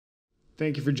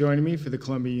Thank you for joining me for the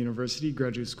Columbia University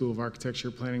Graduate School of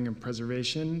Architecture, Planning, and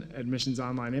Preservation Admissions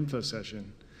Online Info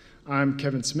Session. I'm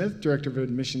Kevin Smith, Director of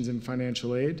Admissions and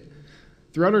Financial Aid.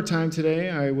 Throughout our time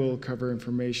today, I will cover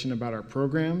information about our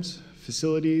programs,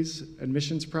 facilities,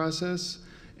 admissions process,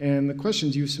 and the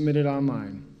questions you've submitted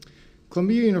online.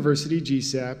 Columbia University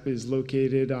GSAPP is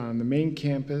located on the main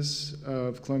campus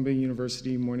of Columbia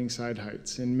University Morningside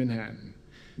Heights in Manhattan.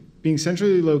 Being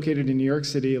centrally located in New York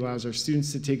City allows our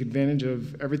students to take advantage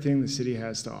of everything the city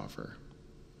has to offer.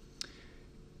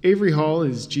 Avery Hall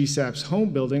is GSAPP's home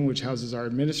building, which houses our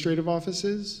administrative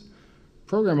offices,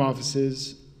 program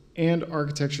offices, and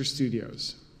architecture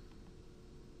studios.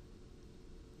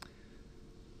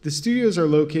 The studios are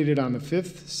located on the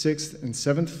 5th, 6th, and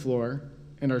 7th floor,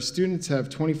 and our students have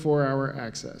 24-hour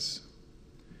access.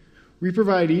 We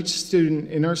provide each student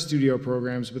in our studio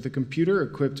programs with a computer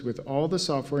equipped with all the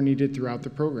software needed throughout the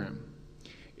program.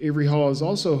 Avery Hall is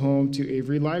also home to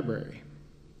Avery Library,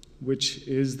 which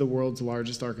is the world's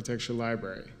largest architecture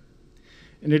library.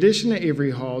 In addition to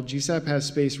Avery Hall, GSAPP has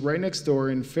space right next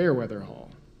door in Fairweather Hall,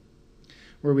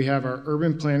 where we have our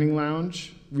urban planning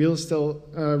lounge, real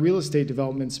estate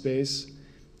development space,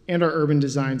 and our urban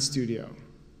design studio.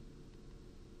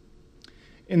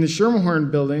 In the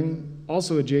Schermerhorn building,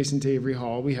 also adjacent to Avery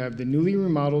Hall, we have the newly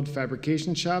remodeled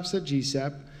fabrication shops at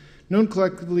GSAPP, known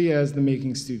collectively as the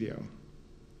Making Studio,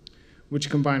 which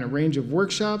combine a range of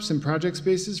workshops and project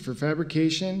spaces for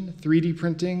fabrication, 3D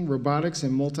printing, robotics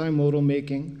and multimodal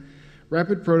making,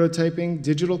 rapid prototyping,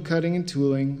 digital cutting and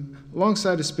tooling,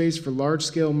 alongside a space for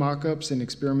large-scale mock-ups and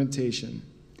experimentation.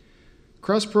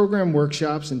 Cross-program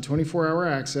workshops and 24-hour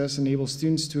access enable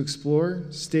students to explore,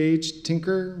 stage,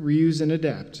 tinker, reuse, and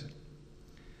adapt.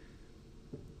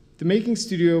 The Making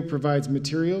Studio provides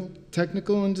material,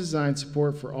 technical, and design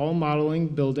support for all modeling,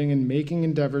 building, and making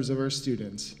endeavors of our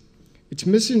students. Its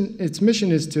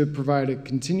mission is to provide a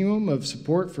continuum of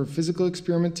support for physical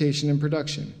experimentation and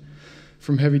production,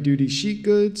 from heavy-duty sheet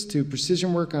goods to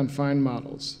precision work on fine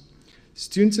models.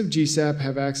 Students of GSAPP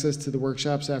have access to the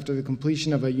workshops after the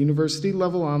completion of a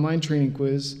university-level online training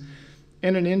quiz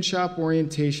and an in-shop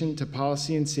orientation to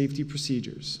policy and safety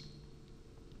procedures.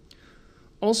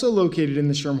 Also located in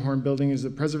the Schermerhorn building is the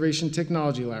Preservation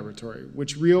Technology Laboratory,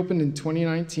 which reopened in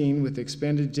 2019 with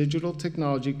expanded digital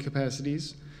technology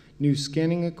capacities, new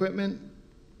scanning equipment,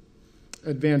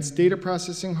 advanced data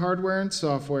processing hardware and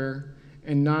software,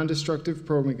 and non-destructive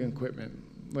probing equipment,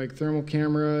 like thermal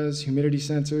cameras, humidity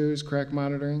sensors, crack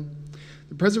monitoring.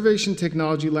 The Preservation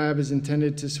Technology Lab is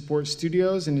intended to support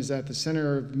studios and is at the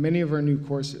center of many of our new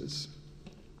courses.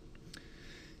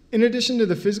 In addition to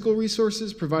the physical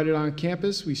resources provided on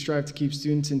campus, we strive to keep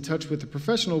students in touch with the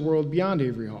professional world beyond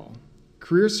Avery Hall.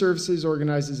 Career Services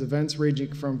organizes events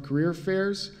ranging from career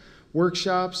fairs,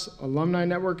 workshops, alumni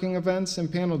networking events, and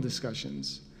panel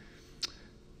discussions.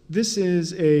 This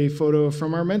is a photo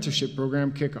from our mentorship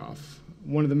program kickoff.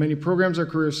 One of the many programs our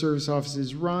Career Service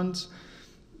Offices runs.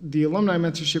 The Alumni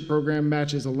Mentorship Program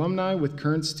matches alumni with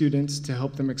current students to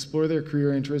help them explore their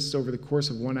career interests over the course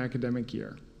of one academic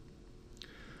year.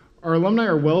 Our alumni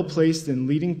are well placed in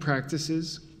leading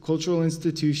practices, cultural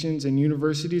institutions, and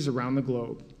universities around the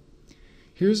globe.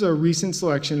 Here's a recent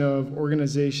selection of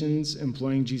organizations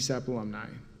employing GSAPP alumni.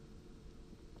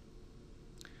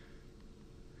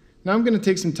 Now I'm going to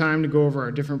take some time to go over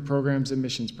our different programs'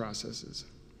 admissions processes.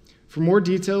 For more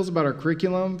details about our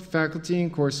curriculum, faculty,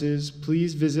 and courses,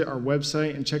 please visit our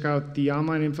website and check out the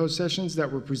online info sessions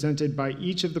that were presented by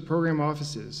each of the program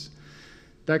offices.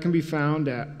 That can be found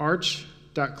at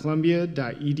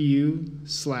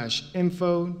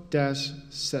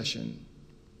arch.columbia.edu/info-session.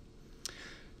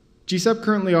 GSAPP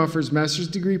currently offers master's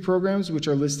degree programs, which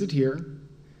are listed here.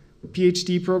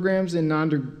 PhD programs and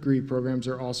non-degree programs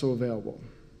are also available.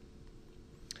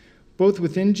 Both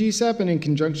within GSAPP and in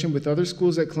conjunction with other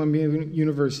schools at Columbia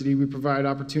University, we provide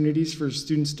opportunities for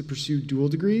students to pursue dual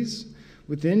degrees.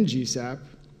 Within GSAPP,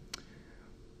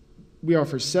 we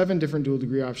offer 7 different dual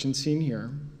degree options seen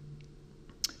here.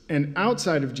 And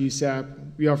outside of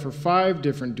GSAPP, we offer 5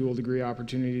 different dual degree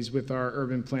opportunities with our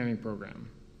urban planning program.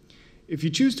 If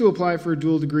you choose to apply for a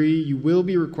dual degree, you will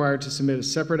be required to submit a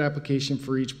separate application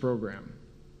for each program.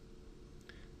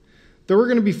 Though we're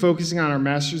going to be focusing on our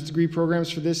master's degree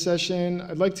programs for this session,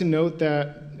 I'd like to note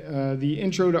that the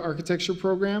Intro to Architecture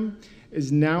program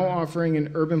is now offering an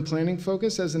urban planning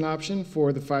focus as an option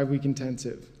for the 5-week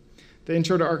intensive. The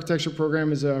Intro to Architecture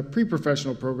program is a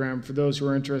pre-professional program for those who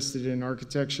are interested in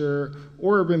architecture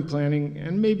or urban planning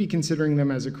and may be considering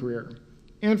them as a career,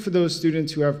 and for those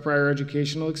students who have prior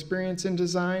educational experience in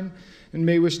design and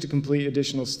may wish to complete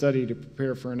additional study to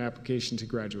prepare for an application to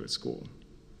graduate school.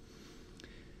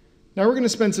 Now we're going to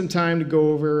spend some time to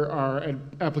go over our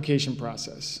application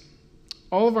process.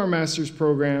 All of our master's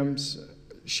programs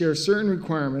share certain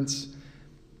requirements,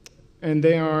 and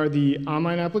they are the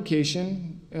online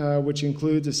application, which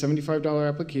includes a $75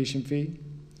 application fee,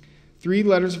 3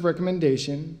 letters of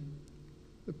recommendation,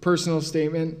 a personal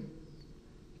statement,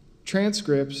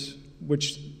 transcripts,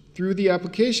 which through the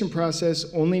application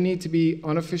process only need to be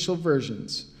unofficial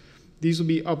versions. These will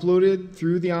be uploaded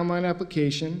through the online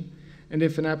application, and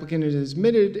if an applicant is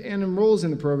admitted and enrolls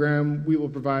in the program, we will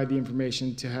provide the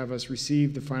information to have us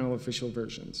receive the final official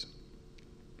versions.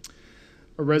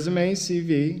 A resume,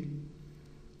 CV,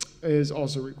 is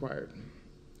also required.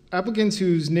 Applicants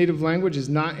whose native language is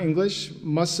not English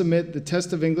must submit the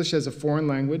test of English as a foreign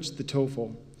language, the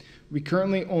TOEFL. We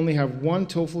currently only have 1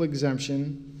 TOEFL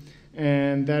exemption,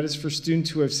 and that is for students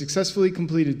who have successfully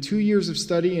completed 2 years of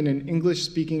study in an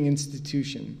English-speaking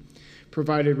institution,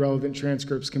 provided relevant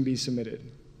transcripts can be submitted.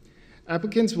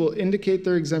 Applicants will indicate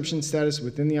their exemption status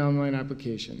within the online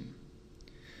application.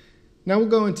 Now we'll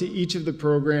go into each of the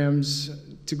programs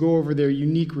to go over their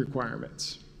unique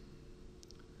requirements.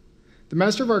 The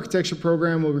Master of Architecture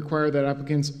program will require that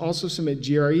applicants also submit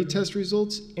GRE test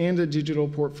results and a digital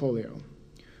portfolio.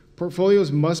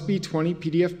 Portfolios must be 20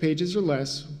 PDF pages or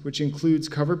less, which includes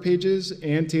cover pages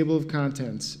and table of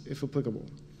contents, if applicable.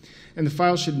 And the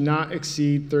file should not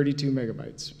exceed 32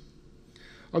 megabytes.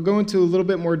 I'll go into a little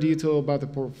bit more detail about the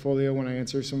portfolio when I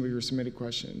answer some of your submitted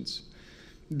questions.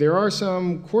 There are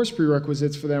some course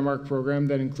prerequisites for the MArch program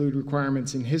that include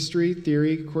requirements in history,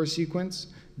 theory course sequence,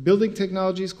 building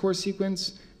technologies course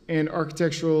sequence, and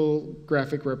architectural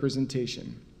graphic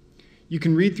representation. You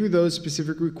can read through those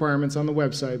specific requirements on the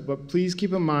website, but please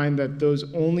keep in mind that those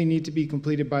only need to be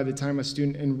completed by the time a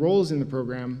student enrolls in the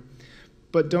program,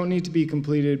 but don't need to be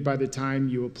completed by the time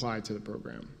you apply to the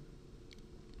program.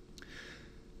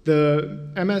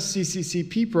 The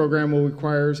MSCCCP program will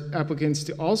require applicants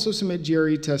to also submit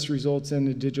GRE test results and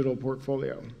a digital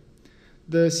portfolio.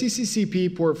 The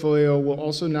CCCP portfolio will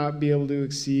also not be able to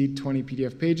exceed 20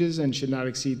 PDF pages and should not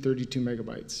exceed 32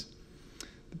 megabytes.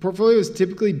 The portfolio is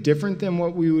typically different than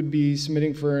what we would be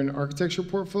submitting for an architecture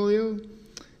portfolio,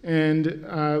 and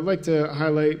I'd like to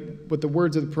highlight what the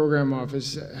words of the program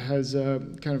office has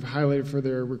kind of highlighted for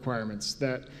their requirements,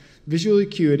 that visual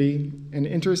acuity and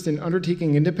interest in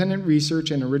undertaking independent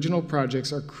research and original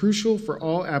projects are crucial for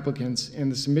all applicants,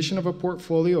 and the submission of a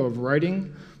portfolio of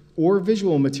writing or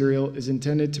visual material is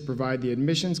intended to provide the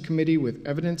admissions committee with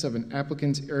evidence of an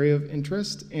applicant's area of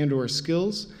interest and/or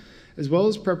skills, as well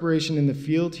as preparation in the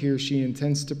field he or she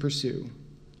intends to pursue.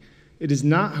 It is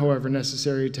not, however,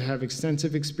 necessary to have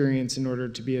extensive experience in order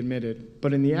to be admitted,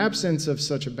 but in the absence of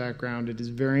such a background, it is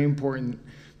very important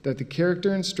that the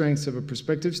character and strengths of a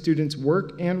prospective student's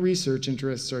work and research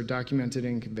interests are documented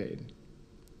and conveyed.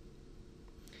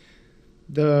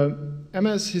 The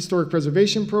MS Historic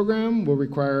Preservation program will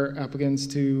require applicants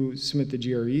to submit the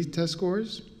GRE test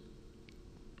scores.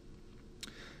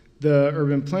 The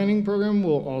Urban Planning program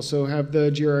will also have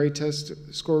the GRE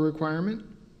test score requirement.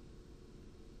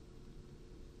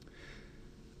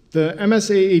 The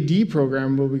MSAAD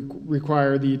program will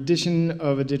require the addition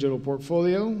of a digital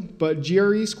portfolio, but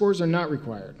GRE scores are not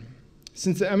required.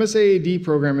 Since the MSAAD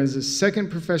program is a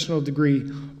second professional degree,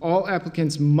 all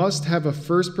applicants must have a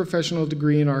first professional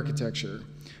degree in architecture,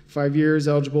 5 years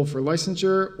eligible for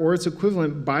licensure or its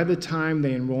equivalent by the time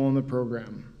they enroll in the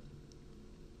program.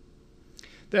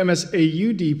 The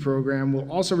MSAUD program will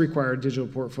also require a digital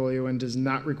portfolio and does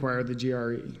not require the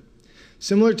GRE.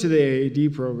 Similar to the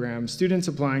AAD program, students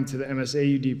applying to the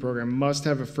MSAUD program must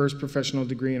have a first professional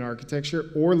degree in architecture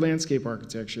or landscape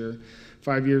architecture,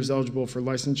 5 years eligible for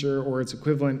licensure or its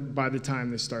equivalent by the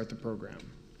time they start the program.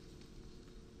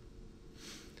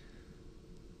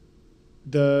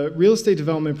 The real estate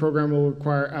development program will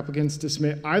require applicants to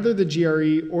submit either the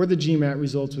GRE or the GMAT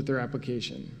results with their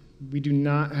application. We do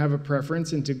not have a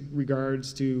preference in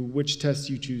regards to which tests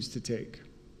you choose to take.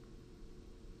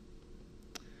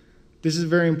 This is a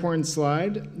very important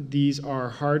slide. These are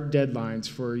hard deadlines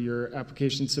for your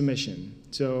application submission.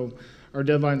 So our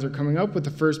deadlines are coming up, with the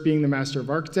first being the Master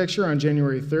of Architecture on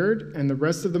January 3rd, and the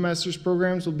rest of the master's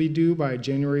programs will be due by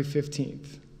January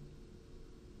 15th.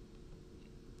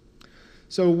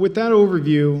 So with that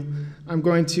overview, I'm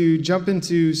going to jump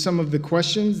into some of the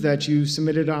questions that you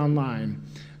submitted online.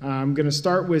 I'm going to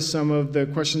start with some of the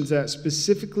questions that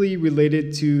specifically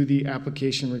related to the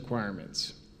application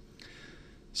requirements.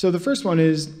 So the first one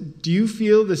is, do you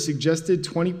feel the suggested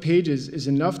 20 pages is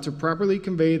enough to properly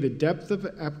convey the depth of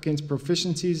applicants'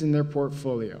 proficiencies in their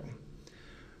portfolio?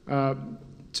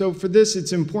 So for this,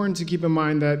 it's important to keep in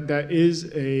mind that that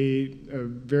is a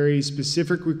very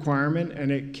specific requirement,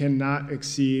 and it cannot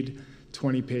exceed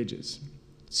 20 pages.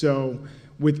 So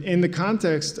within the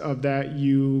context of that,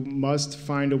 you must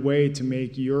find a way to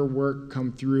make your work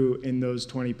come through in those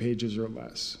 20 pages or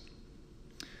less.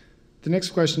 The next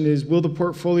question is, will the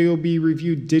portfolio be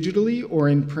reviewed digitally or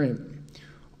in print?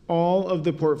 All of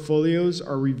the portfolios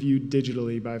are reviewed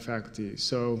digitally by faculty.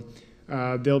 So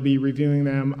they'll be reviewing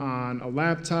them on a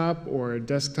laptop or a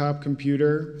desktop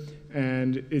computer,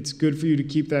 and it's good for you to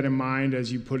keep that in mind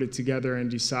as you put it together and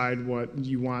decide what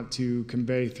you want to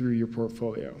convey through your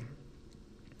portfolio.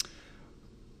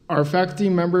 Are faculty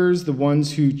members the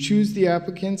ones who choose the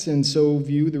applicants and so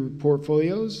view the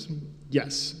portfolios?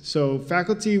 Yes. So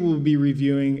faculty will be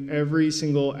reviewing every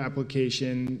single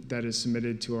application that is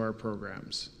submitted to our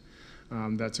programs.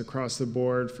 That's across the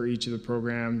board for each of the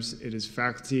programs. It is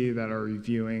faculty that are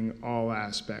reviewing all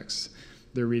aspects.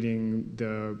 They're looking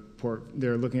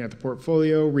at the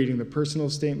portfolio, reading the personal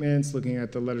statements, looking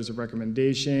at the letters of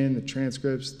recommendation, the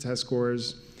transcripts, test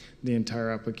scores, the entire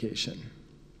application.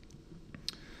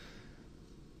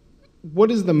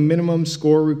 What is the minimum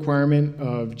score requirement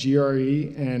of GRE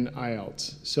and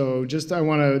IELTS? So I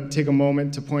want to take a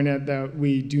moment to point out that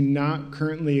we do not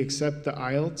currently accept the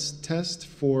IELTS test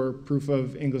for proof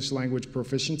of English language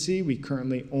proficiency. We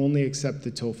currently only accept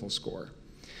the TOEFL score.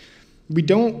 We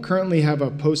don't currently have a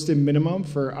posted minimum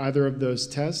for either of those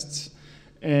tests,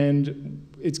 and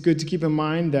it's good to keep in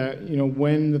mind that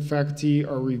when the faculty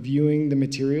are reviewing the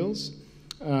materials,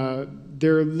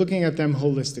 they're looking at them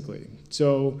holistically.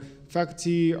 So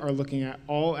faculty are looking at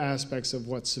all aspects of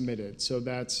what's submitted. So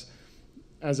that's,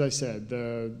 as I said,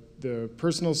 the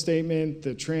personal statement,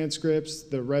 the transcripts,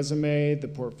 the resume, the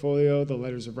portfolio, the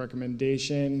letters of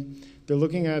recommendation. They're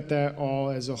looking at that all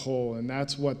as a whole, and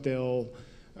that's what they'll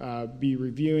be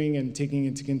reviewing and taking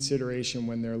into consideration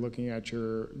when they're looking at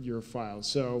your file.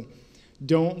 So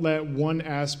don't let one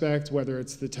aspect, whether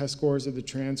it's the test scores or the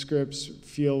transcripts,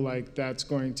 feel like that's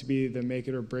going to be the make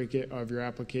it or break it of your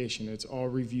application. It's all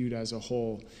reviewed as a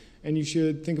whole, and you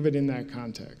should think of it in that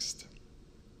context.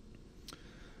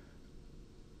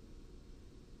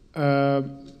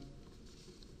 And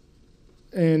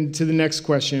to the next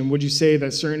question, would you say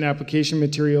that certain application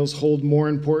materials hold more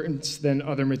importance than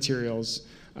other materials?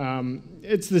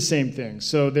 It's the same thing.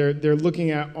 So they're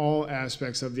looking at all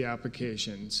aspects of the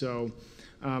application. So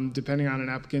depending on an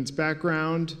applicant's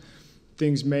background,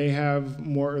 things may have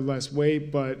more or less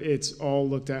weight, but it's all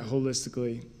looked at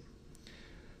holistically.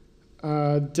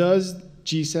 Does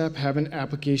GSAPP have an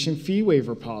application fee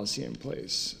waiver policy in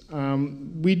place?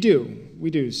 We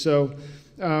do. So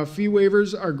fee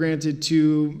waivers are granted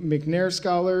to McNair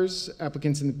scholars,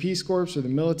 applicants in the Peace Corps or the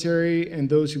military, and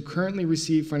those who currently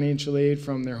receive financial aid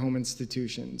from their home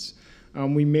institutions.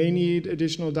 We may need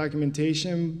additional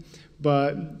documentation,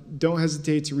 but don't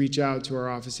hesitate to reach out to our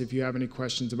office if you have any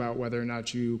questions about whether or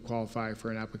not you qualify for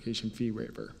an application fee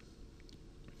waiver.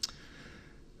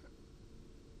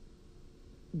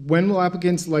 When will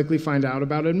applicants likely find out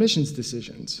about admissions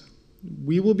decisions?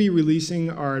 We will be releasing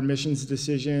our admissions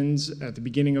decisions at the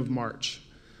beginning of March.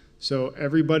 So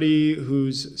everybody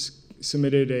who's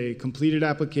submitted a completed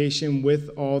application with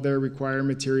all their required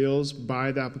materials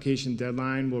by the application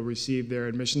deadline will receive their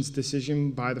admissions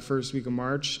decision by the first week of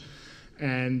March.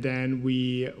 And then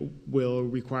we will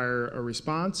require a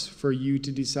response for you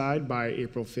to decide by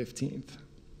April 15th.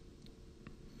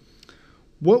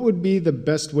 What would be the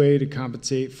best way to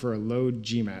compensate for a low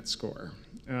GMAT score?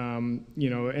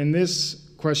 And this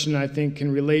question I think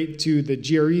can relate to the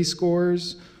GRE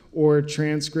scores or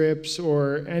transcripts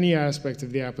or any aspect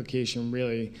of the application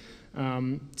really.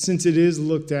 Since it is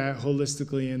looked at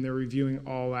holistically and they're reviewing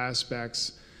all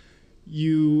aspects,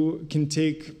 you can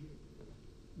take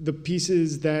the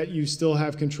pieces that you still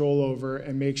have control over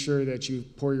and make sure that you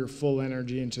pour your full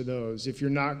energy into those. If you're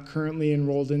not currently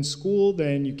enrolled in school,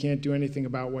 then you can't do anything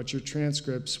about what your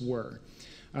transcripts were.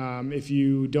 If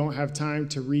you don't have time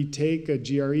to retake a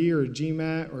GRE or a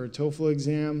GMAT or a TOEFL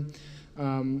exam,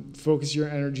 focus your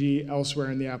energy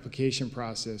elsewhere in the application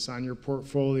process, on your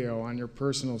portfolio, on your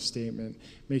personal statement.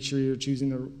 Make sure you're choosing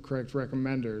the correct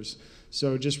recommenders.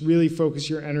 So just really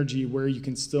focus your energy where you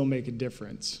can still make a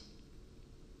difference.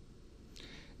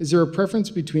 Is there a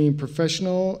preference between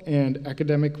professional and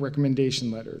academic recommendation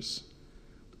letters?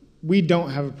 We don't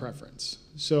have a preference.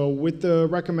 So with the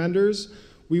recommenders,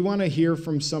 we want to hear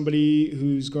from somebody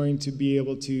who's going to be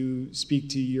able to speak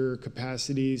to your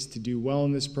capacities to do well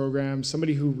in this program,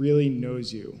 somebody who really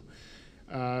knows you.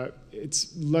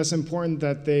 It's less important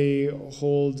that they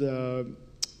hold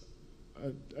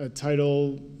a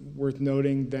title worth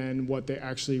noting than what they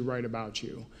actually write about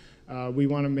you. We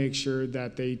want to make sure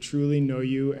that they truly know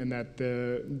you and that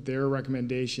their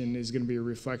recommendation is going to be a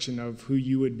reflection of who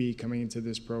you would be coming into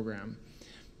this program.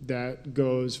 That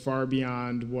goes far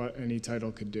beyond what any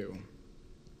title could do.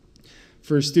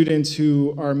 For students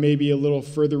who are maybe a little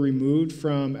further removed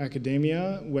from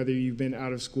academia, whether you've been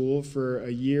out of school for a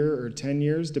year or 10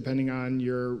 years, depending on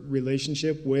your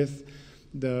relationship with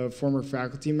the former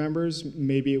faculty members,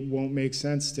 maybe it won't make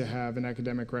sense to have an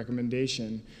academic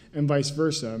recommendation, and vice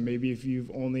versa. Maybe if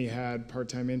you've only had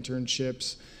part-time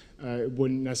internships, it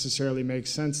wouldn't necessarily make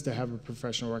sense to have a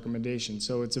professional recommendation.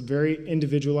 So it's a very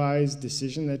individualized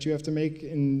decision that you have to make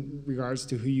in regards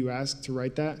to who you ask to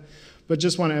write that. But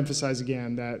just want to emphasize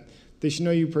again that they should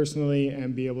know you personally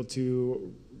and be able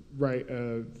to write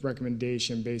a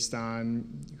recommendation based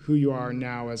on who you are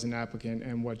now as an applicant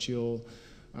and what you'll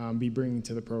be bringing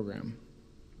to the program.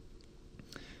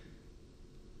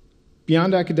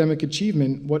 Beyond academic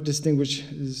achievement, what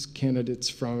distinguishes candidates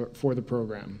for the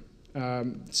program?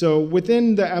 So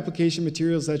within the application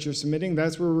materials that you're submitting,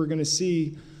 that's where we're going to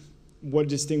see what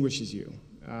distinguishes you.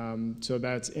 So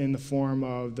that's in the form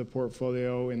of the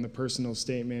portfolio, in the personal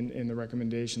statement, in the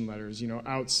recommendation letters,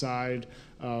 outside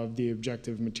of the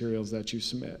objective materials that you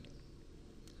submit.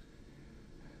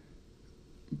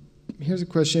 Here's a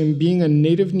question. Being a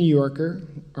native New Yorker,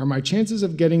 are my chances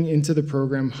of getting into the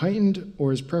program heightened,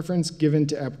 or is preference given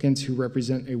to applicants who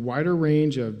represent a wider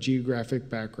range of geographic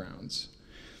backgrounds?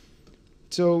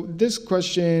 So this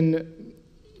question,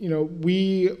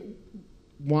 we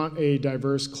want a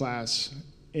diverse class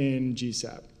in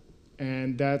GSAPP,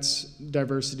 and that's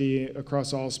diversity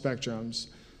across all spectrums.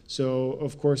 So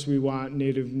of course we want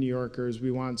native New Yorkers,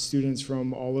 we want students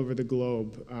from all over the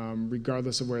globe,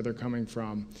 regardless of where they're coming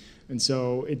from. And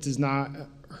so it does not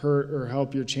hurt or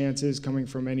help your chances coming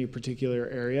from any particular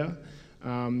area.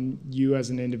 You as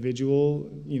an individual,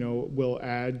 will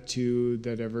add to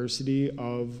the diversity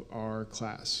of our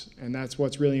class. And that's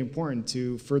what's really important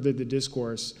to further the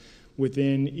discourse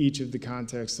within each of the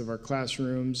contexts of our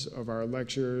classrooms, of our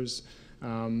lectures,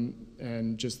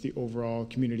 and just the overall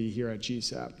community here at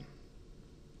GSAPP.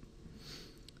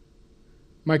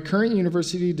 My current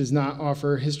university does not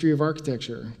offer history of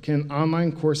architecture. Can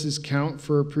online courses count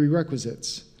for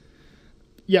prerequisites?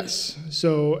 Yes,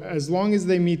 so as long as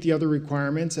they meet the other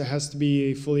requirements, it has to be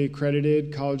a fully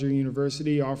accredited college or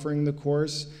university offering the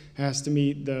course. It has to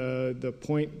meet the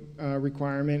point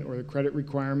requirement or the credit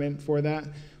requirement for that,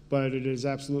 but it is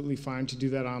absolutely fine to do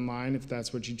that online if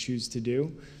that's what you choose to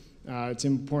do. It's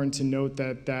important to note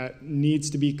that that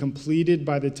needs to be completed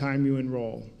by the time you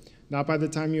enroll, not by the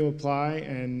time you apply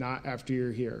and not after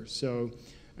you're here. So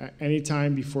any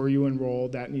time before you enroll,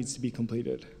 that needs to be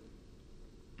completed.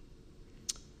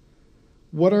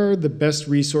 What are the best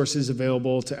resources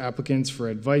available to applicants for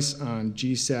advice on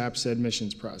GSAPP's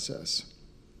admissions process?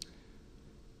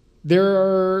 There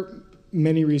are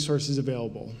many resources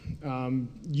available.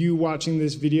 You watching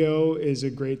this video is a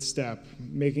great step.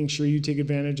 Making sure you take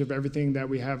advantage of everything that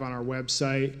we have on our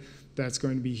website, that's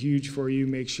going to be huge for you.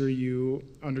 Make sure you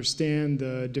understand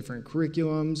the different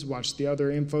curriculums, watch the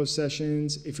other info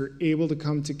sessions. If you're able to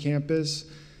come to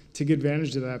campus, take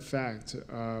advantage of that fact.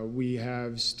 We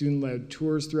have student-led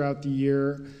tours throughout the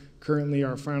year. Currently,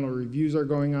 our final reviews are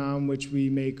going on, which we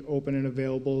make open and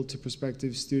available to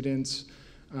prospective students.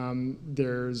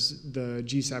 There's the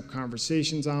GSAPP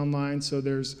conversations online, so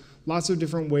there's lots of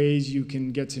different ways you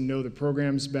can get to know the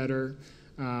programs better,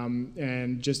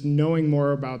 and just knowing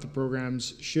more about the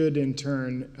programs should in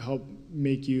turn help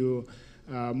make you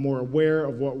more aware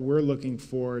of what we're looking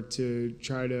for to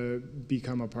try to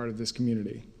become a part of this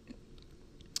community.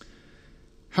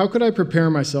 How could I prepare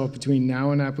myself between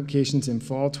now and applications in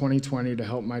fall 2020 to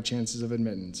help my chances of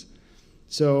admittance?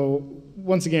 So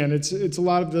once again, it's a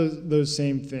lot of those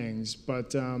same things,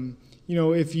 but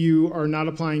if you are not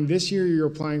applying this year, you're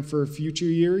applying for a future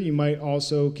year, you might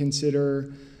also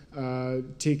consider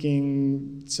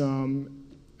taking some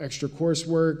extra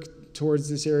coursework towards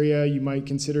this area. You might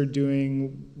consider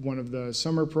doing one of the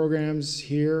summer programs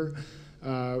here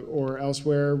or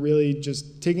elsewhere, really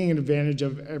just taking advantage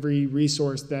of every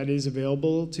resource that is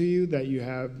available to you that you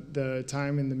have the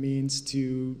time and the means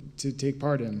to take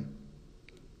part in.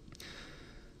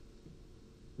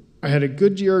 I had a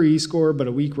good GRE score, but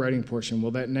a weak writing portion. Will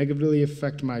that negatively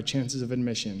affect my chances of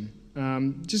admission?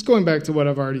 Just going back to what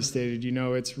I've already stated,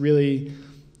 it's really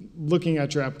looking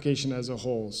at your application as a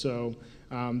whole. So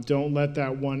don't let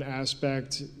that one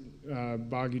aspect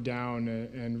bog you down,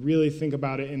 and really think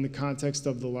about it in the context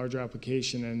of the larger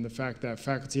application and the fact that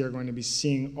faculty are going to be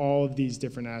seeing all of these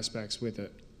different aspects with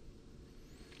it.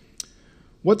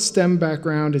 What STEM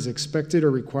background is expected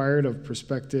or required of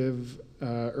prospective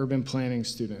urban planning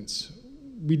students?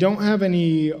 We don't have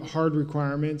any hard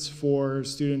requirements for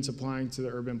students applying to the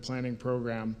urban planning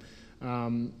program.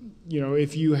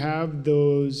 If you have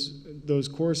those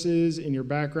courses in your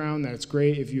background, that's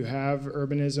great. If you have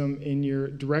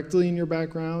urbanism directly in your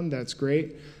background, that's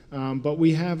great. But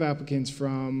we have applicants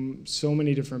from so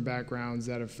many different backgrounds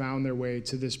that have found their way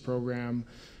to this program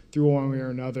through one way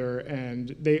or another,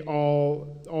 and they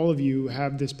all of you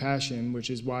have this passion, which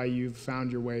is why you've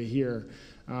found your way here.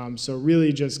 So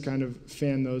really just kind of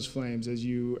fan those flames as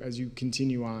you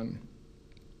continue on.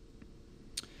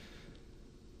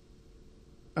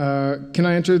 Can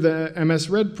I enter the MS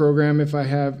Red program if I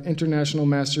have International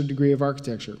Master Degree of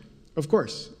Architecture? Of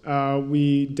course.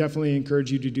 We definitely encourage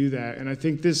you to do that. And I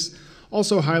think this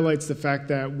also highlights the fact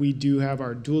that we do have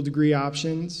our dual degree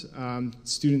options.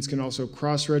 Students can also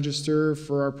cross-register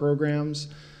for our programs.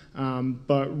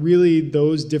 But really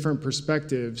those different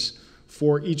perspectives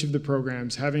for each of the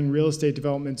programs, having real estate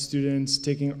development students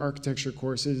taking architecture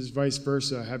courses, vice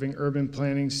versa, having urban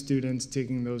planning students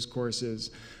taking those courses.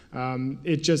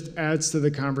 It just adds to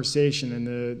the conversation and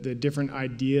the different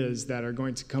ideas that are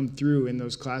going to come through in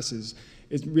those classes.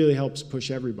 It really helps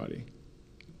push everybody.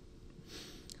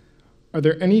 Are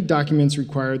there any documents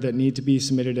required that need to be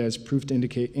submitted as proof to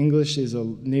indicate English is a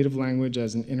native language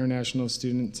as an international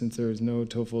student, since there is no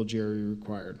TOEFL GRE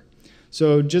required?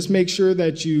 So just make sure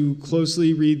that you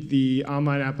closely read the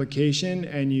online application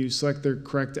and you select the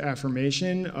correct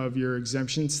affirmation of your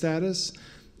exemption status,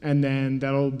 and then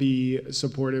that'll be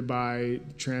supported by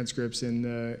transcripts in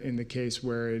the case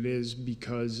where it is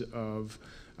because of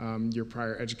your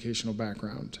prior educational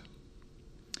background.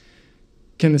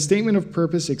 Can the statement of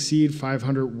purpose exceed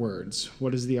 500 words?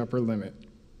 What is the upper limit?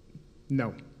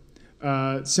 No.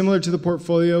 Similar to the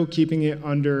portfolio, keeping it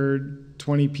under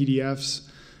 20 PDFs,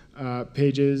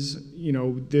 pages,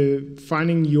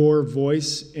 finding your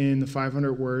voice in the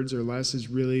 500 words or less is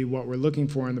really what we're looking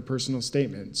for in the personal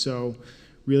statement. So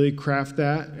really craft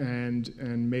that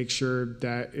and make sure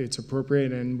that it's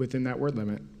appropriate and within that word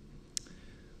limit.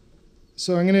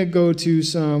 So I'm going to go to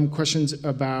some questions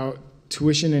about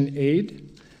tuition and aid.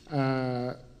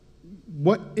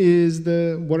 What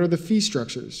are the fee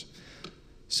structures?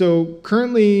 So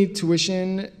currently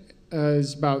tuition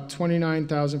is about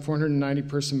 $29,490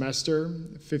 per semester,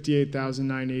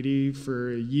 $58,980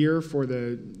 for a year for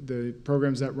the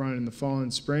programs that run in the fall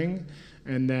and spring,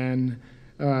 and then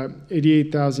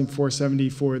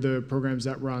 $88,470 for the programs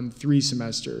that run 3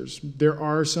 semesters. There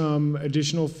are some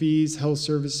additional fees, health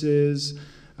services,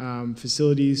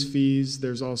 facilities fees.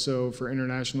 There's also for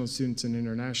international students and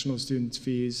international students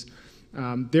fees.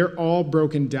 They're all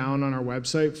broken down on our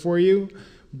website for you,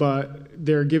 but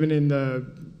they're given in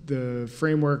the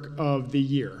framework of the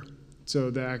year, so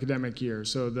the academic year.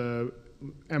 So the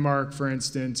MARC, for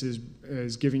instance,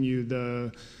 is giving you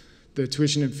the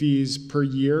tuition and fees per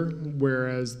year,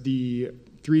 whereas the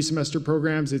 3-semester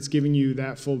programs, it's giving you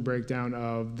that full breakdown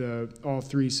of all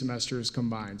 3 semesters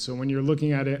combined. So when you're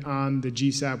looking at it on the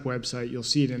GSAPP website, you'll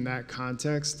see it in that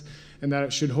context, and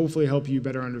that should hopefully help you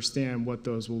better understand what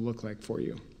those will look like for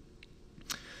you.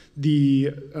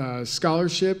 The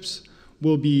scholarships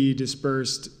will be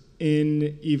dispersed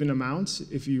in even amounts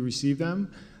if you receive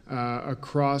them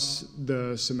across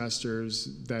the semesters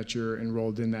that you're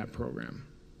enrolled in that program.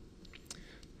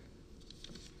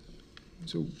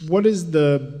 So what is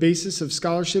the basis of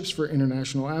scholarships for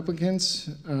international applicants?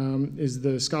 Is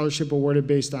the scholarship awarded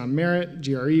based on merit,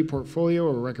 GRE, portfolio,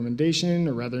 or recommendation,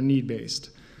 or rather need-based?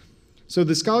 So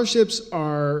the scholarships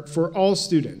are for all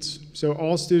students. So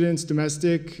all students,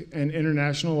 domestic and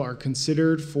international, are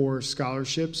considered for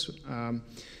scholarships.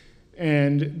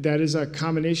 And that is a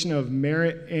combination of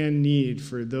merit and need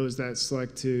for those that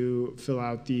select to fill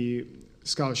out the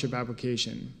scholarship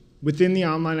application. Within the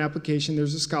online application,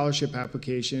 there's a scholarship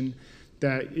application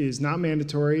that is not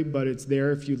mandatory, but it's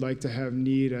there if you'd like to have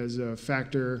need as a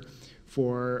factor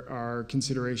for our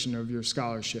consideration of your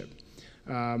scholarship.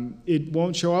 It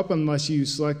won't show up unless you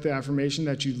select the affirmation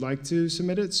that you'd like to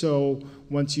submit it. So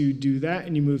once you do that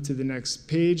and you move to the next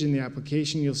page in the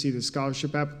application, you'll see the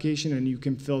scholarship application and you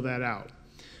can fill that out.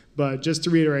 But just to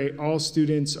reiterate, all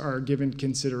students are given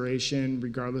consideration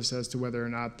regardless as to whether or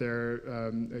not they're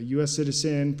a U.S.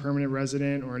 citizen, permanent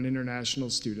resident, or an international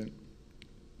student.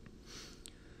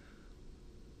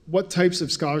 What types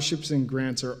of scholarships and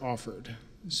grants are offered?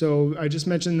 So I just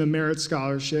mentioned the merit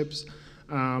scholarships,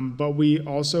 but we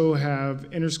also have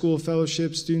interschool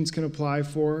fellowships students can apply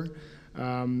for.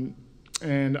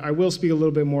 And I will speak a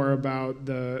little bit more about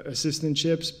the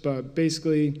assistantships, but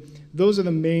basically those are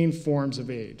the main forms of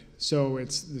aid. So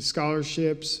it's the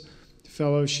scholarships,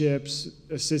 fellowships,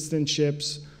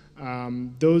 assistantships.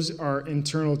 Those are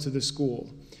internal to the school.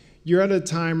 You're at a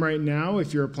time right now,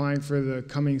 if you're applying for the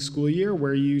coming school year,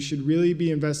 where you should really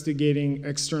be investigating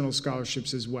external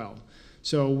scholarships as well.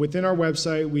 So within our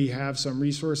website, we have some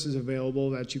resources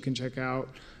available that you can check out.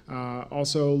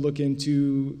 Also look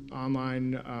into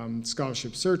online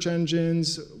scholarship search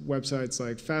engines, websites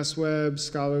like FastWeb,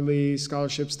 Scholarly,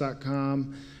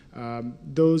 scholarships.com.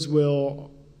 Those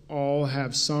will all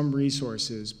have some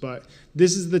resources, but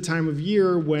this is the time of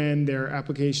year when their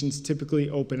applications typically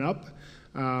open up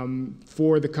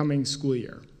for the coming school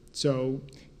year. So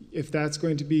if that's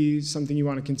going to be something you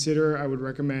want to consider, I would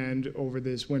recommend over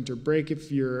this winter break.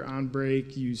 If you're on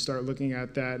break, you start looking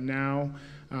at that now.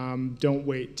 Don't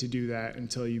wait to do that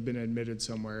until you've been admitted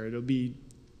somewhere. It'll be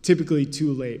typically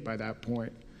too late by that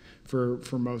point for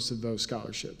most of those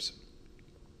scholarships.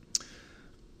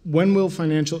 When will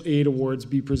financial aid awards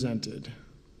be presented?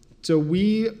 So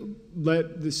we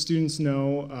let the students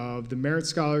know of the merit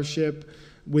scholarship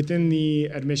within the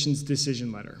admissions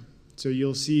decision letter. So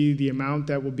you'll see the amount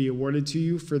that will be awarded to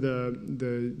you for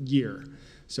the year.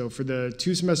 So for the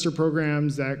 2-semester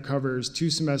programs, that covers 2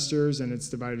 semesters, and it's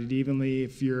divided evenly.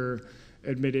 If you're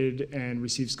admitted and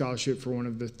receive scholarship for one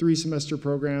of the 3-semester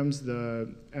programs,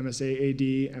 the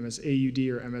MSAAD, MSAUD,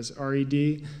 or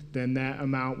MSRED, then that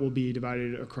amount will be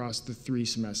divided across the 3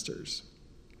 semesters.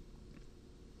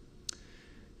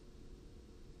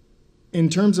 In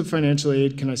terms of financial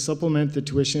aid, can I supplement the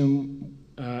tuition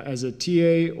as a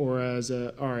TA or as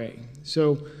a RA?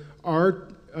 So our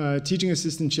teaching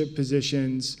assistantship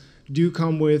positions do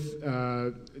come with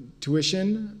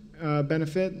tuition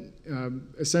benefit.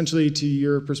 Essentially, to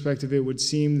your perspective, it would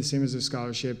seem the same as a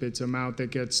scholarship. It's an amount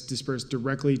that gets dispersed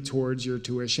directly towards your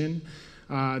tuition.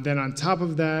 Then on top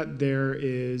of that, there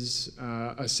is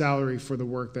a salary for the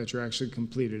work that you're actually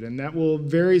completed. And that will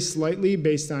vary slightly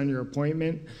based on your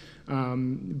appointment,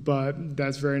 but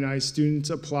that's very nice. Students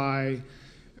apply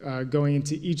going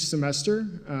into each semester,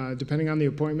 depending on the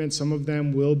appointment. Some of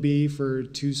them will be for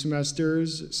 2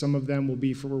 semesters, some of them will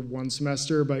be for 1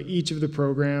 semester, but each of the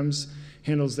programs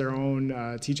handles their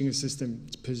own teaching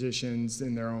assistant positions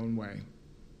in their own way.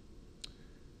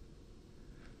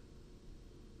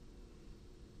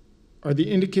 Are the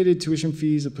indicated tuition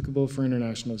fees applicable for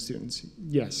international students?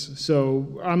 Yes.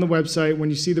 So on the website, when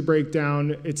you see the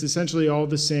breakdown, it's essentially all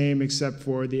the same except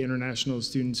for the international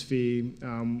students fee,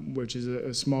 which is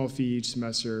a small fee each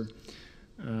semester.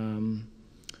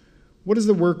 What is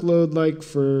the workload like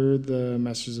for the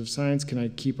Masters of Science? Can I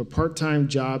keep a part-time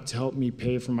job to help me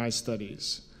pay for my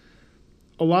studies?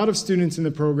 A lot of students in the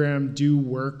program do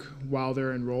work while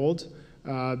they're enrolled.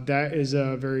 That is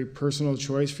a very personal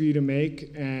choice for you to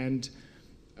make, and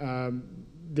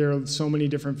there are so many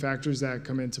different factors that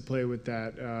come into play with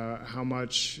that. How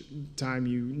much time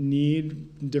you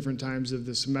need, different times of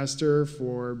the semester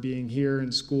for being here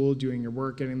in school, doing your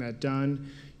work, getting that done,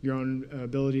 your own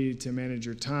ability to manage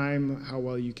your time, how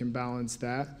well you can balance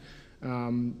that.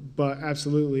 But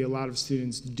absolutely, a lot of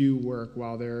students do work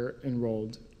while they're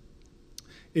enrolled.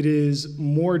 It is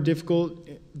more difficult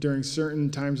during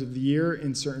certain times of the year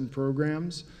in certain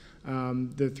programs.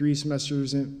 The 3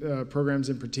 semesters programs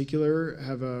in particular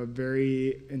have a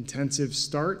very intensive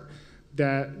start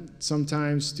that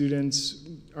sometimes students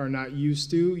are not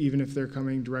used to, even if they're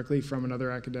coming directly from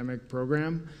another academic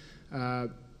program.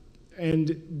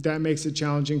 And that makes it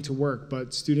challenging to work,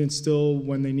 but students still,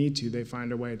 when they need to, they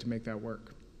find a way to make that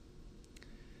work.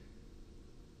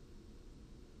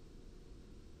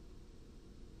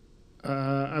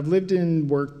 I've lived and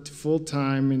worked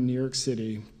full-time in New York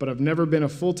City, but I've never been a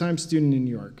full-time student in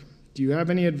New York. Do you have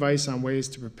any advice on ways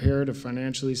to prepare to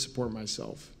financially support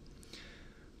myself?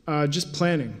 Just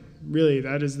planning. Really,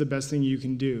 that is the best thing you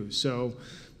can do. So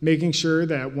making sure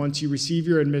that once you receive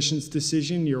your admissions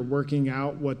decision, you're working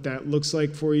out what that looks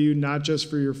like for you, not just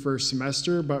for your first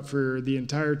semester, but for the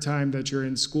entire time that you're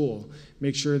in school.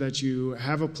 Make sure that you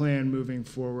have a plan moving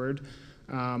forward.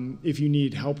 If you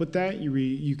need help with that,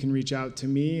 you can reach out to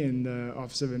me in the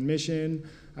Office of Admission.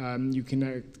 You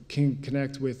can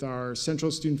connect with our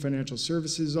Central Student Financial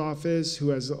Services Office, who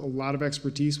has a lot of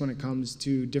expertise when it comes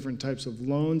to different types of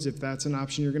loans, if that's an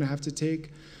option you're going to have to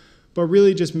take. But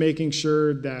really just making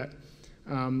sure that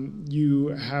you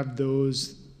have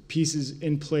those pieces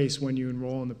in place when you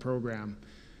enroll in the program.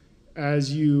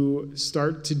 As you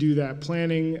start to do that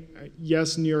planning,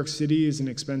 yes, New York City is an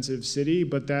expensive city,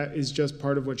 but that is just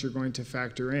part of what you're going to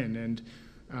factor in. And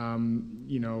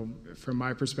You know, from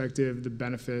my perspective, the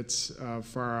benefits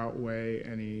far outweigh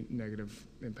any negative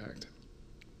impact.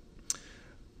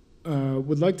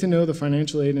 Would like to know the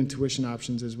financial aid and tuition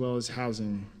options as well as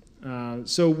housing.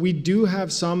 So we do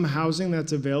have some housing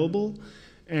that's available,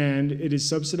 and it is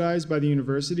subsidized by the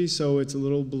university, so it's a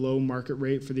little below market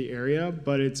rate for the area,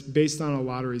 but it's based on a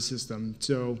lottery system.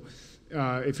 So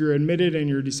if you're admitted and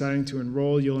you're deciding to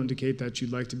enroll, you'll indicate that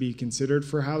you'd like to be considered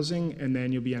for housing, and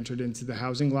then you'll be entered into the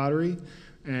housing lottery,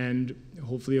 and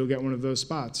hopefully you'll get one of those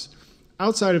spots.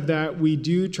 Outside of that, we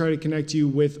do try to connect you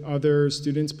with other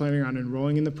students planning on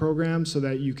enrolling in the program so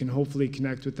that you can hopefully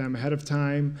connect with them ahead of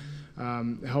time,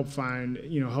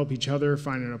 help each other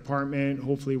find an apartment.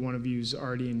 Hopefully one of you's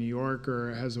already in New York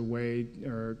or has a way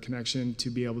or connection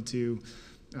to be able to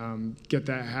get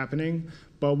that happening.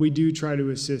 But we do try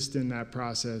to assist in that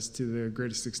process to the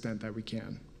greatest extent that we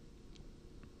can.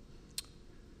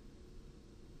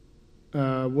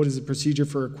 What is the procedure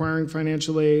for acquiring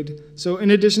financial aid? So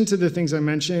in addition to the things I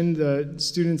mentioned, the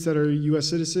students that are U.S.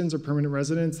 citizens or permanent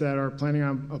residents that are planning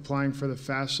on applying for the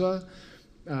FAFSA,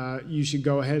 you should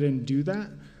go ahead and do that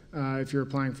if you're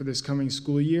applying for this coming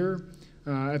school year.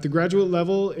 At the graduate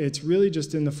level, it's really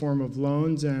just in the form of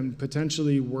loans and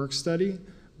potentially work study,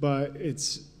 but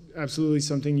it's absolutely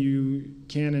something you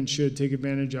can and should take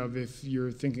advantage of if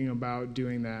you're thinking about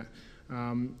doing that.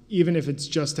 Even if it's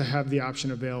just to have the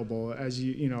option available. As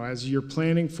you're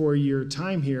planning for your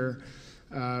time here,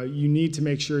 you need to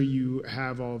make sure you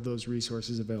have all of those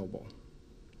resources available.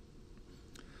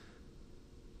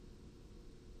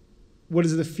 What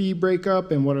is the fee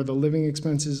breakup and what are the living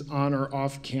expenses on or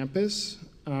off campus?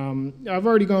 I've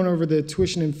already gone over the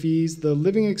tuition and fees. The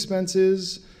living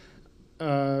expenses,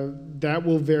 that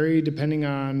will vary depending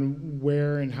on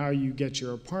where and how you get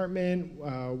your apartment,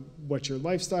 what your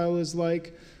lifestyle is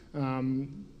like.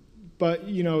 But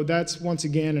that's once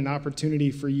again an opportunity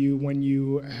for you when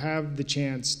you have the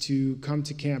chance to come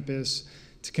to campus,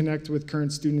 to connect with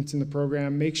current students in the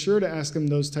program. Make sure to ask them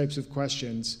those types of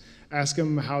questions. Ask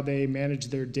them how they manage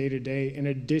their day-to-day in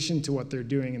addition to what they're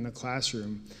doing in the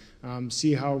classroom.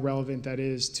 See how relevant that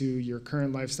is to your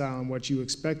current lifestyle and what you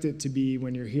expect it to be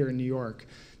when you're here in New York,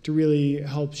 to really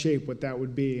help shape what that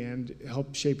would be and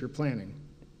help shape your planning.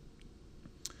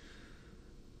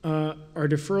 Are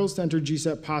deferrals to enter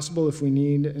GSAPP possible if we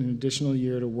need an additional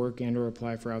year to work and or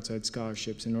apply for outside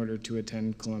scholarships in order to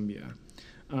attend Columbia?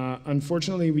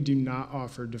 Unfortunately, we do not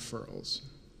offer deferrals.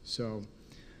 So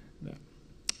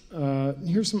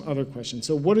here's some other questions.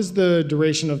 So what is the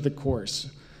duration of the course?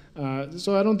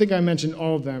 So I don't think I mentioned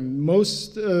all of them.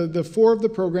 The 4 of the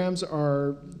programs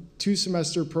are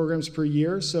 2-semester programs per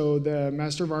year. So the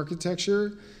Master of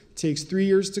Architecture takes 3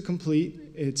 years to complete.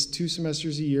 It's 2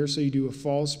 semesters a year. So you do a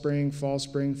fall, spring, fall,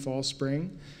 spring, fall,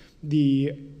 spring.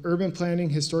 The Urban Planning,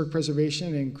 Historic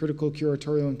Preservation, and Critical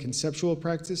Curatorial and Conceptual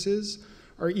Practices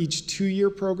are each 2-year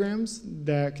programs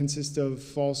that consist of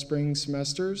fall, spring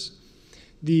semesters.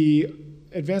 The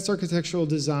Advanced Architectural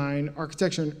Design,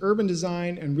 Architecture and Urban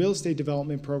Design, and Real Estate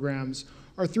Development programs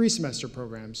are 3-semester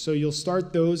programs. So you'll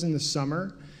start those in the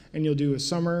summer, and you'll do a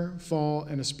summer, fall,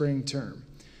 and a spring term.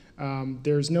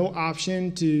 There's no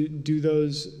option to do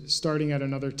those starting at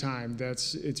another time.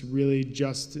 It's really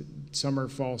just summer,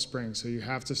 fall, spring. So you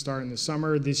have to start in the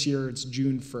summer. This year it's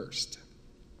June 1st.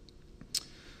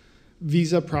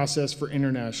 Visa process for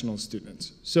international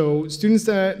students. So students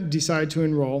that decide to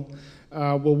enroll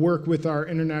will work with our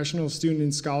International Student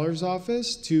and Scholars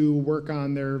Office to work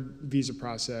on their visa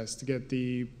process, to get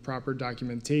the proper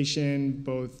documentation,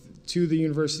 both to the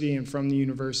university and from the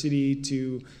university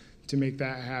to make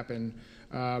that happen.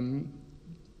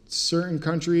 Certain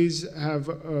countries have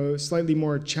a slightly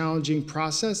more challenging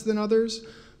process than others,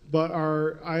 but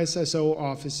our ISSO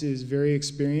office is very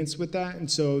experienced with that, and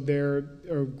so they're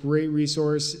a great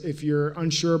resource. If you're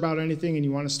unsure about anything and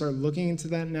you want to start looking into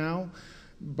that now,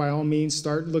 by all means,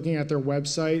 start looking at their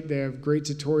website. They have great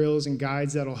tutorials and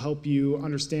guides that'll help you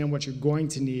understand what you're going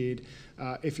to need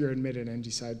if you're admitted and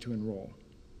decide to enroll.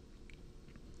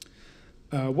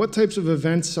 What types of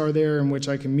events are there in which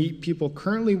I can meet people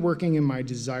currently working in my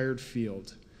desired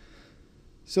field?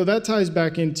 So that ties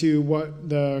back into what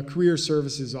the Career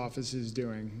Services Office is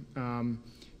doing.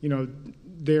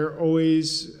 They're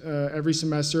always, every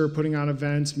semester, putting on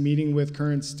events, meeting with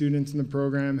current students in the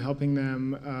program, helping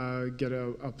them get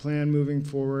a plan moving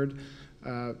forward.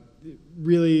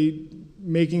 Really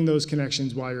making those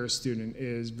connections while you're a student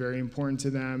is very important to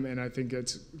them, and I think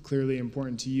it's clearly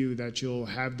important to you that you'll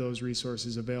have those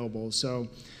resources available. So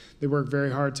they work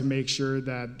very hard to make sure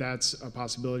that that's a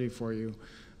possibility for you.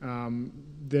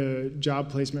 The job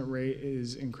placement rate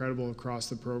is incredible across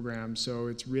the program, so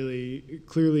it's really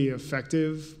clearly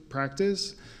effective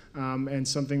practice, and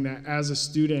something that as a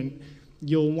student,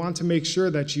 you'll want to make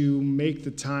sure that you make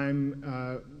the time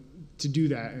to do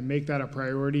that and make that a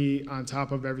priority on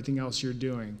top of everything else you're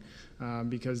doing,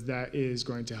 because that is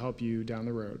going to help you down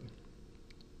the road.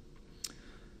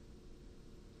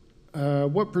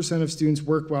 What % of students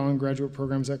work well in graduate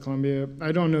programs at Columbia?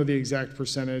 I don't know the exact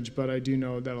percentage, but I do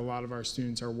know that a lot of our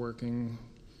students are working.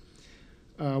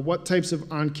 What types of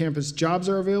on-campus jobs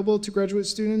are available to graduate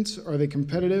students? Are they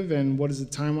competitive, and what is the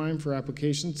timeline for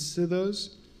applications to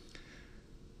those?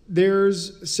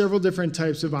 There's several different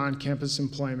types of on-campus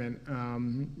employment.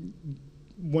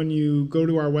 When you go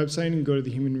to our website and go to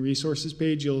the Human Resources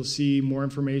page, you'll see more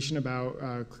information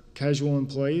about casual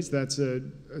employees. That's a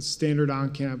standard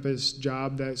on-campus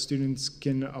job that students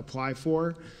can apply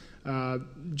for.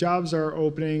 Jobs are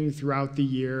opening throughout the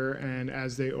year, and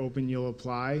as they open, you'll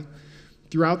apply.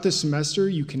 Throughout the semester,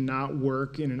 you cannot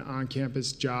work in an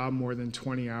on-campus job more than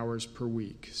 20 hours per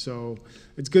week. So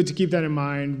it's good to keep that in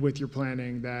mind with your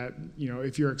planning, that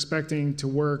if you're expecting to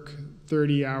work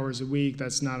 30 hours a week,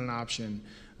 that's not an option.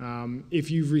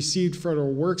 If you've received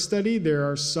federal work study,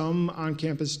 there are some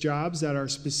on-campus jobs that are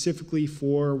specifically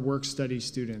for work study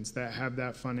students that have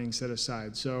that funding set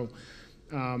aside. So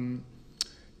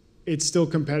it's still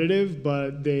competitive,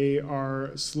 but they are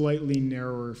a slightly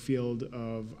narrower field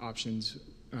of options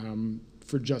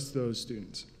for just those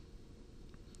students.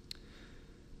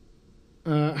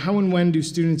 How and when do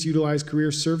students utilize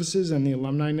career services and the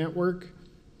alumni network?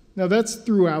 Now, that's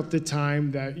throughout the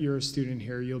time that you're a student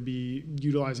here. You'll be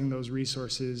utilizing those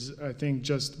resources. I think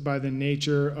just by the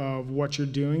nature of what you're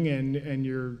doing and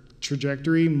your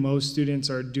trajectory, most students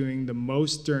are doing the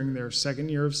most during their second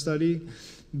year of study.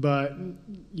 But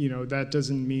that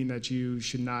doesn't mean that you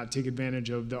should not take advantage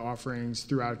of the offerings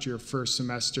throughout your first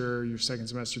semester, your second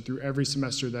semester, through every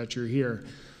semester that you're here.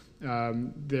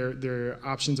 Their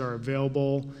options are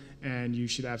available, and you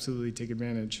should absolutely take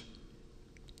advantage.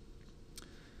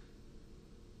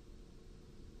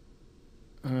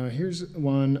 Here's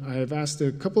one. I have asked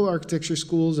a couple architecture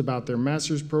schools about their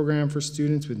master's program for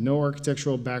students with no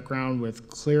architectural background, with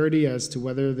clarity as to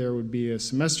whether there would be a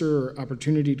semester or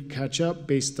opportunity to catch up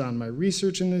based on my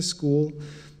research in this school.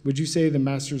 Would you say the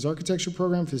master's architecture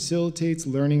program facilitates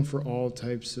learning for all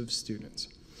types of students,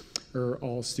 or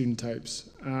all student types?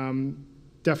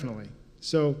 Definitely.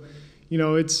 So,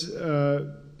 it's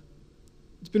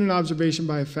been an observation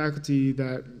by faculty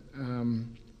that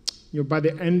by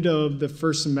the end of the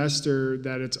first semester,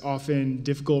 that it's often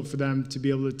difficult for them to be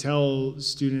able to tell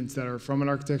students that are from an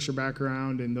architecture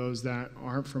background and those that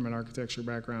aren't from an architecture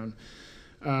background.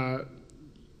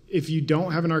 If you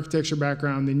don't have an architecture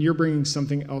background, then you're bringing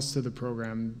something else to the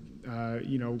program,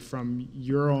 from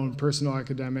your own personal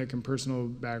academic and personal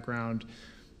background.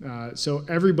 So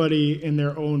everybody in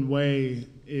their own way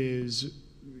is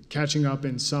catching up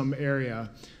in some area.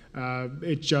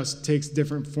 It just takes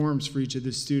different forms for each of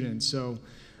the students. So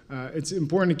it's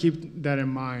important to keep that in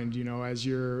mind, as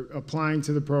you're applying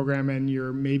to the program and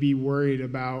you're maybe worried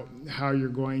about how you're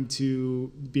going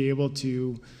to be able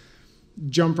to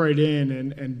jump right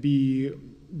in and be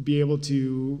able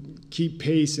to keep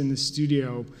pace in the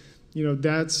studio.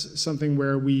 That's something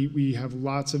where we have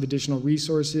lots of additional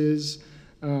resources.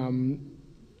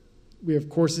 We have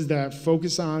courses that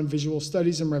focus on visual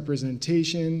studies and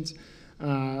representations.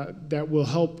 That will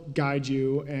help guide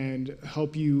you and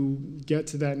help you get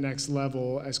to that next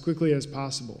level as quickly as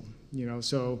possible.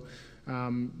 So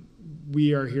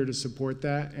we are here to support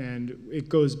that, and it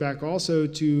goes back also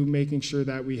to making sure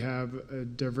that we have a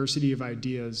diversity of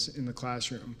ideas in the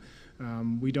classroom.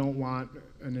 We don't want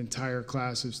an entire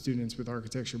class of students with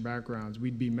architecture backgrounds.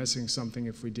 We'd be missing something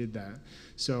if we did that.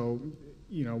 So,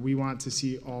 we want to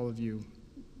see all of you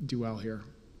do well here.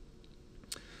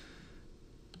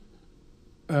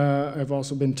 I've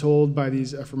also been told by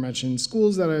these aforementioned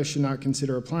schools that I should not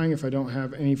consider applying if I don't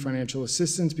have any financial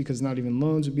assistance, because not even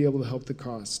loans would be able to help the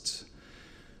costs.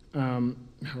 How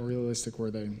realistic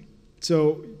were they?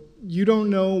 So you don't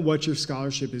know what your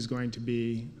scholarship is going to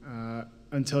be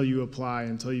until you apply,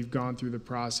 until you've gone through the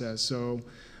process. So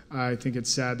I think it's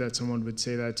sad that someone would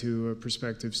say that to a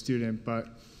prospective student, but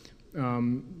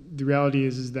the reality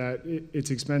is that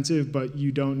it's expensive, but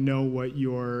you don't know what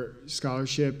your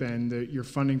scholarship and your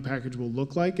funding package will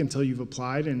look like until you've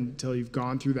applied and until you've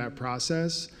gone through that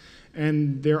process.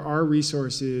 And there are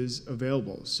resources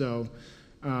available. So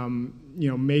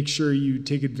Make sure you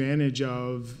take advantage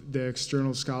of the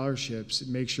external scholarships.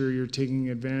 Make sure you're taking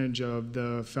advantage of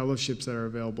the fellowships that are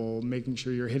available, making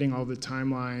sure you're hitting all the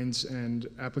timelines and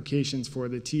applications for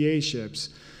the TA-ships,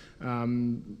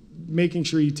 making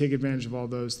sure you take advantage of all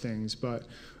those things. But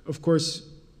of course,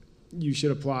 you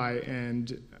should apply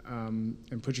and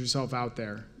put yourself out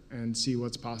there and see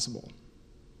what's possible.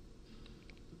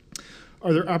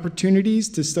 Are there opportunities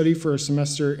to study for a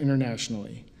semester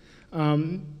internationally?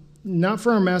 Not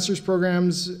for our master's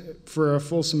programs for a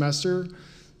full semester.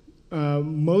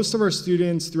 Most of our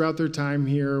students throughout their time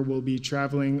here will be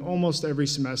traveling almost every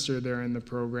semester they're in the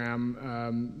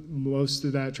program. Most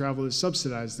of that travel is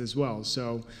subsidized as well.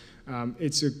 So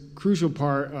it's a crucial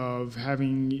part of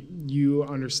having you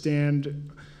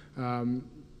understand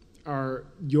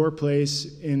your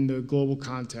place in the global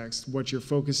context, what you're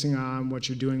focusing on, what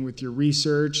you're doing with your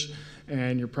research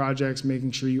and your projects,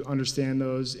 making sure you understand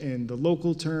those in the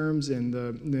local terms and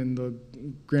in the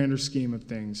grander scheme of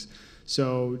things.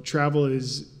 So travel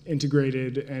is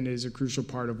integrated and is a crucial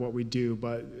part of what we do,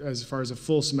 but as far as a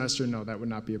full semester, no, that would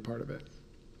not be a part of it.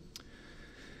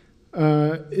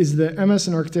 Is the MS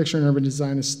in Architecture and Urban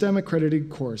Design a STEM accredited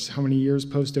course? How many years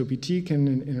post-OPT can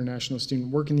an international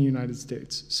student work in the United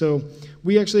States? So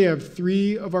we actually have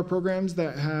 3 of our programs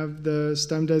that have the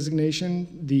STEM designation,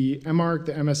 the MARC,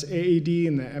 the MSAAD,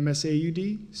 and the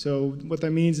MSAUD. So what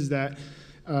that means is that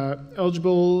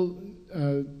eligible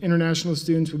international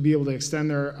students would be able to extend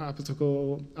their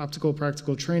optical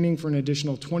practical training for an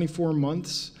additional 24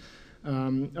 months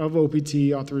of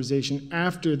OPT authorization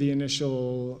after the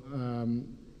initial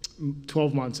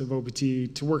 12 months of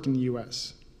OPT to work in the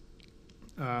US.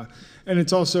 And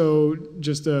it's also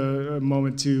just a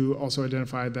moment to also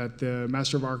identify that the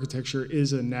Master of Architecture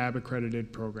is a NAB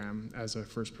accredited program as a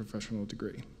first professional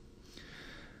degree.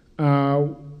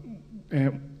 And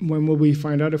when will we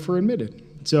find out if we're admitted?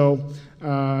 So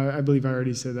I believe I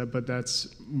already said that, but that's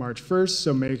March 1st,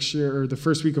 so make sure, or the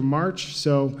first week of March,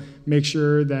 so make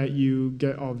sure that you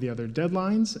get all the other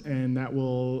deadlines, and that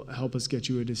will help us get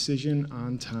you a decision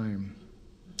on time.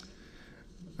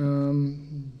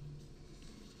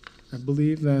 I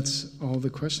believe that's all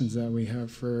the questions that we have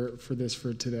for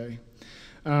today.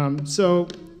 So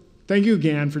thank you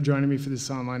again for joining me for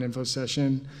this online info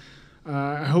session.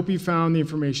 I hope you found the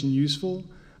information useful.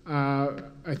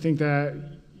 I think that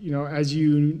as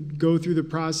you go through the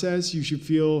process, you should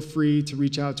feel free to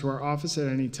reach out to our office at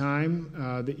any time.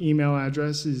 The email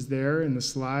address is there in the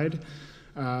slide.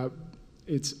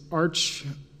 It's arch_,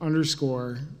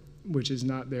 which is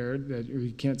not there, that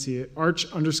you can't see it,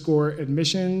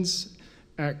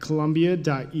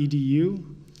 arch_admissions@columbia.edu.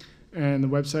 And the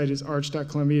website is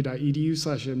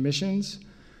arch.columbia.edu/admissions.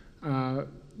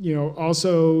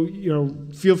 Also,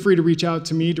 feel free to reach out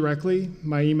to me directly.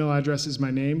 My email address is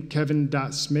my name,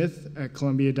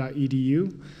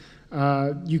 kevin.smith@columbia.edu.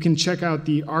 You can check out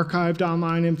the archived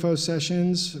online info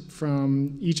sessions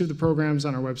from each of the programs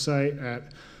on our website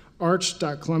at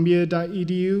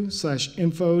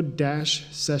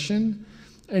arch.columbia.edu/info-session.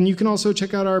 And you can also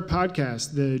check out our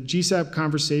podcast, the GSAPP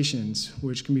Conversations,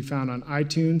 which can be found on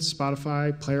iTunes,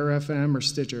 Spotify, Player FM, or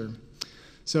Stitcher.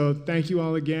 So thank you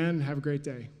all again. Have a great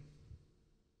day.